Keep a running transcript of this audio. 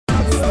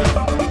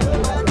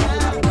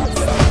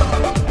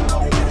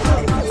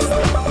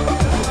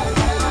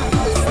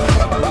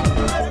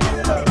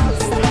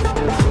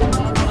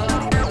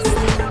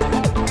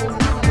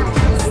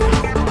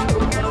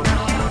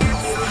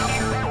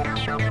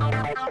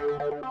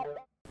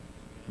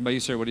about you,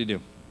 sir? What do you do?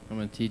 I'm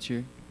a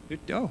teacher.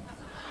 Oh.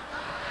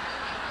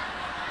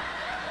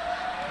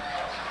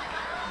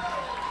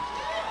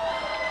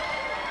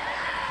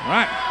 All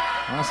right.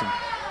 Awesome.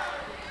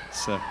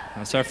 So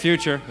that's our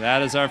future.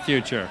 That is our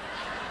future.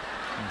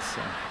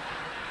 So,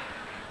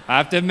 I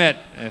have to admit,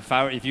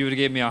 if you would have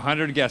gave me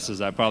 100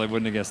 guesses, I probably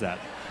wouldn't have guessed that.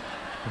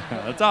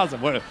 That's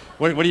awesome. What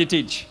do you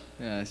teach?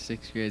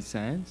 6th grade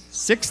science.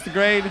 6th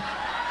grade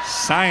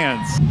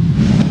science.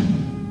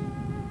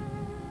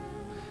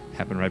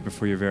 Happened right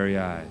before your very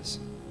eyes.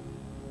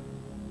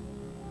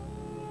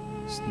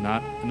 It's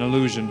not an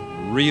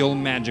illusion. Real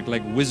magic,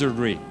 like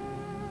wizardry.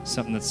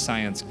 Something that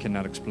science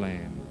cannot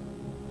explain.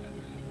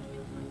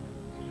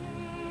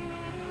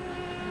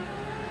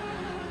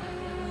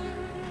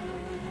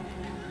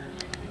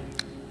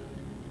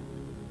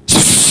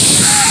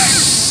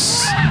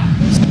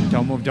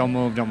 Don't move, don't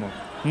move, don't move.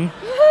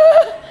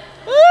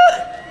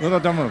 No,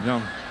 don't move,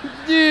 no.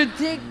 Dude,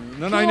 take...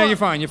 No, you're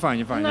fine, you're fine,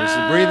 you're fine. Just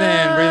breathe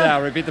in, breathe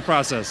out, repeat the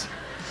process.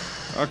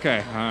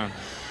 Okay,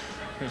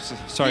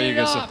 sorry, you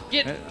guys.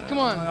 Come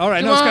on. All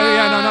right,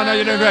 Come no,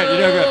 you're doing great, you're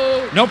doing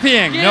great. No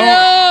peeing,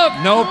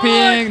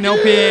 no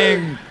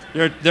peeing.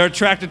 They're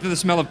attracted to the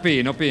smell of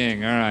pee, no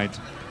peeing, all right.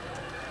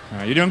 All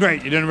right, you're doing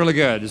great, you're doing really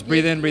good. Just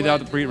breathe in, breathe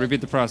out,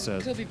 repeat the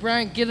process. Could be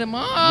Bryant, get him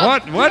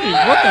up. What the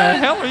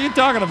hell are you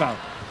talking about?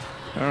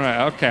 All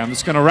right, okay, I'm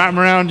just gonna wrap him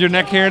around your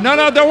neck here. No,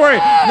 don't worry.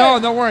 No,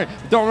 don't worry.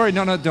 Don't worry,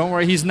 no, don't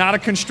worry. He's not a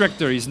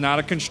constrictor. He's not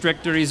a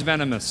constrictor, he's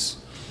venomous.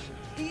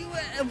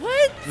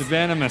 What?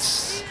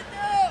 Venomous.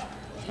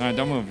 All right,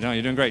 don't move. No,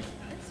 you're doing great.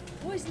 It's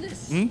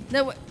poisonous.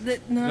 No.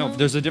 No,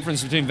 there's a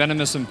difference between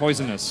venomous and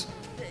poisonous.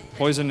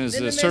 Poison is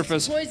the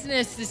surface.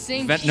 Poisonous, the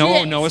same shit.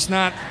 No, it's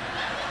not.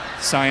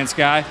 Science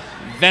guy.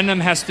 Venom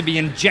has to be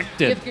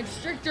injected. If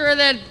constrictor,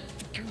 then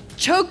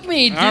choke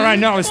me, dude. All right,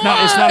 no, it's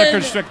not a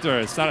constrictor.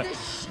 It's not a...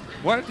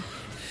 What?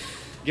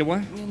 Get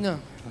what? No.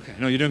 Okay.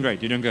 No, you're doing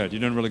great. You're doing good.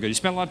 You're doing really good. You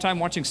spent a lot of time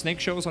watching snake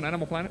shows on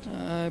Animal Planet?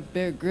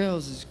 Bear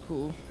Grylls is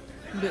cool.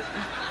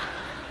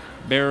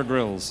 Bear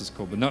Grylls is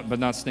cool, but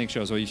not snake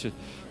shows. Well, you should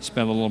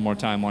spend a little more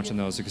time watching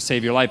those. It could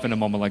save your life in a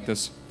moment like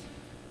this.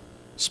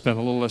 Spend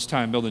a little less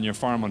time building your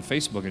farm on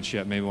Facebook and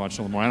shit. Maybe watch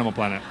a little more Animal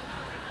Planet.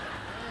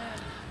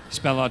 You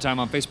spend a lot of time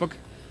on Facebook?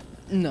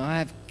 No, I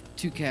have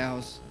 2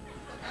 cows.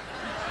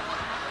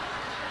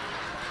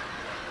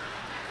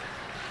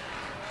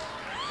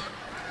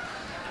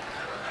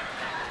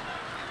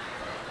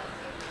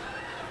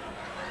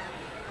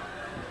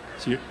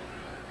 So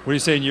what are you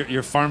saying?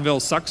 Your Farmville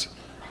sucks?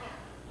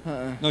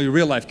 No, your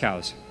real life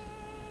cows.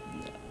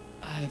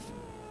 I have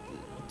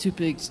 2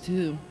 pigs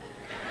too.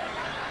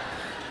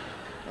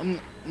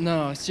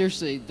 No,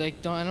 seriously,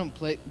 like I don't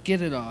play.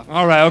 Get it off.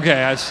 All right,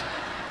 okay.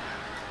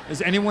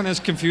 Is anyone as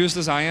confused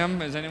as I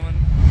am? Is anyone?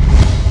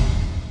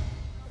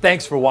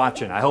 Thanks for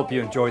watching. I hope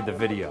you enjoyed the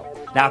video.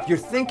 Now, if you're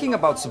thinking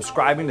about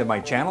subscribing to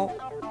my channel,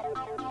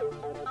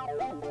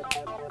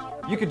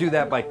 you could do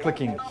that by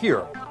clicking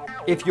here.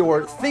 If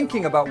you're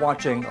thinking about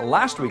watching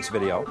last week's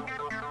video,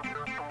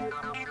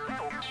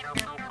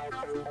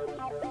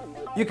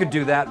 you could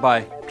do that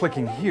by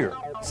clicking here.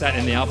 Set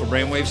in the alpha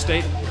brainwave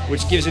state,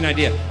 which gives you an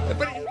idea.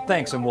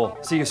 Thanks, and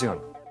we'll see you soon.